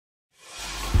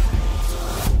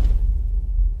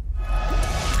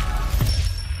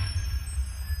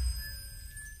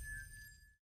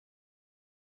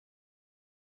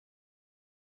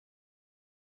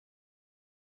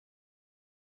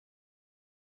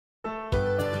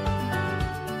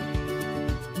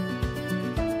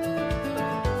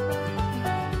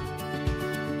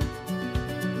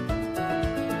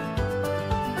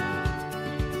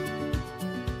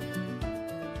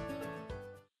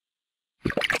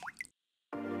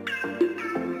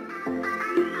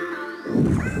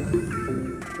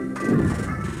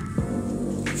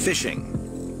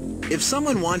Phishing. If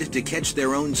someone wanted to catch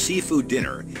their own seafood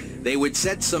dinner, they would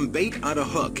set some bait on a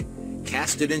hook,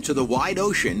 cast it into the wide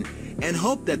ocean, and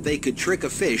hope that they could trick a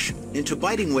fish into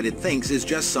biting what it thinks is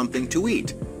just something to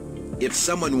eat. If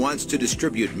someone wants to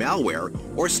distribute malware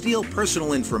or steal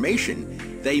personal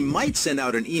information, they might send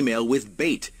out an email with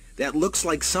bait that looks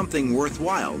like something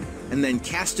worthwhile and then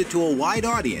cast it to a wide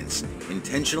audience,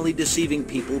 intentionally deceiving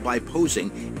people by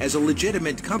posing as a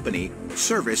legitimate company,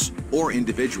 service, or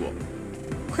individual.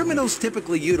 Criminals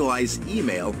typically utilize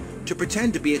email to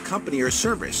pretend to be a company or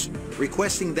service,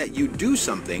 requesting that you do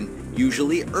something,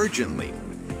 usually urgently.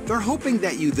 They're hoping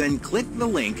that you then click the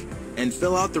link and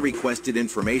fill out the requested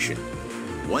information.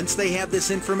 Once they have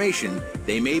this information,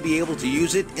 they may be able to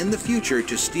use it in the future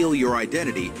to steal your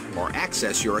identity or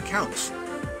access your accounts.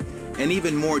 An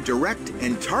even more direct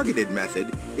and targeted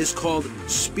method is called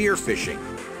spear phishing.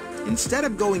 Instead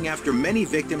of going after many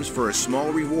victims for a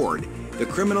small reward, the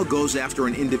criminal goes after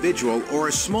an individual or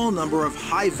a small number of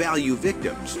high-value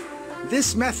victims.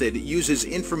 This method uses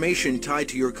information tied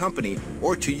to your company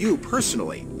or to you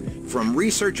personally, from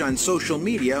research on social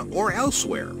media or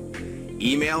elsewhere.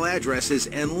 Email addresses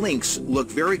and links look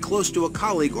very close to a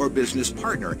colleague or business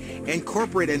partner, and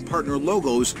corporate and partner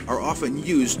logos are often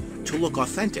used to look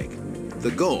authentic.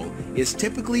 The goal is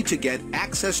typically to get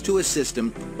access to a system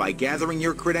by gathering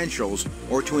your credentials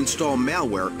or to install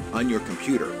malware on your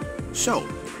computer. So,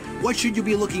 what should you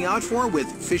be looking out for with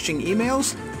phishing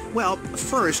emails? Well,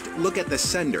 first, look at the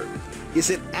sender.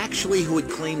 Is it actually who it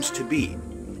claims to be?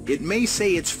 It may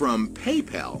say it's from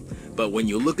PayPal, but when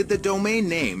you look at the domain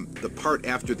name, the part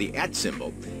after the @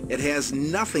 symbol, it has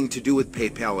nothing to do with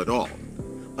PayPal at all.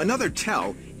 Another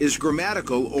tell is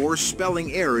grammatical or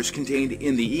spelling errors contained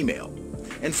in the email.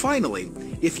 And finally,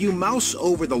 if you mouse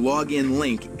over the login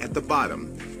link at the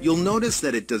bottom, you'll notice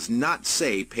that it does not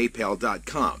say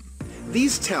paypal.com.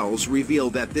 These tells reveal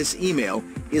that this email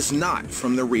is not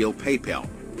from the real PayPal.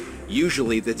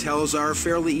 Usually the tells are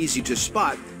fairly easy to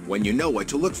spot when you know what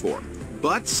to look for,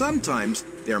 but sometimes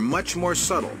they're much more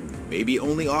subtle, maybe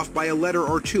only off by a letter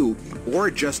or two,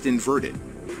 or just inverted.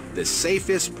 The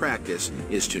safest practice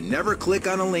is to never click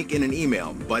on a link in an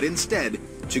email, but instead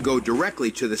to go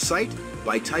directly to the site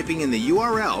by typing in the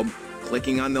URL,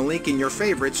 clicking on the link in your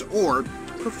favorites, or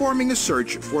performing a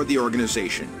search for the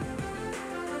organization.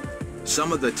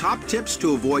 Some of the top tips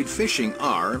to avoid phishing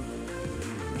are: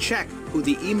 check who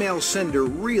the email sender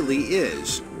really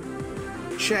is.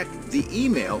 Check the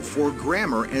email for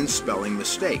grammar and spelling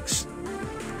mistakes.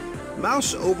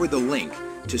 Mouse over the link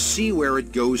to see where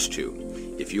it goes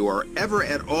to. If you are ever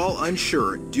at all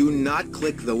unsure, do not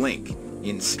click the link.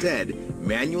 Instead,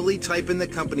 manually type in the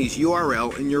company's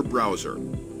URL in your browser.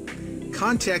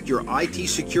 Contact your IT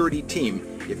security team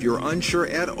if you're unsure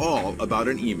at all about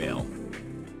an email.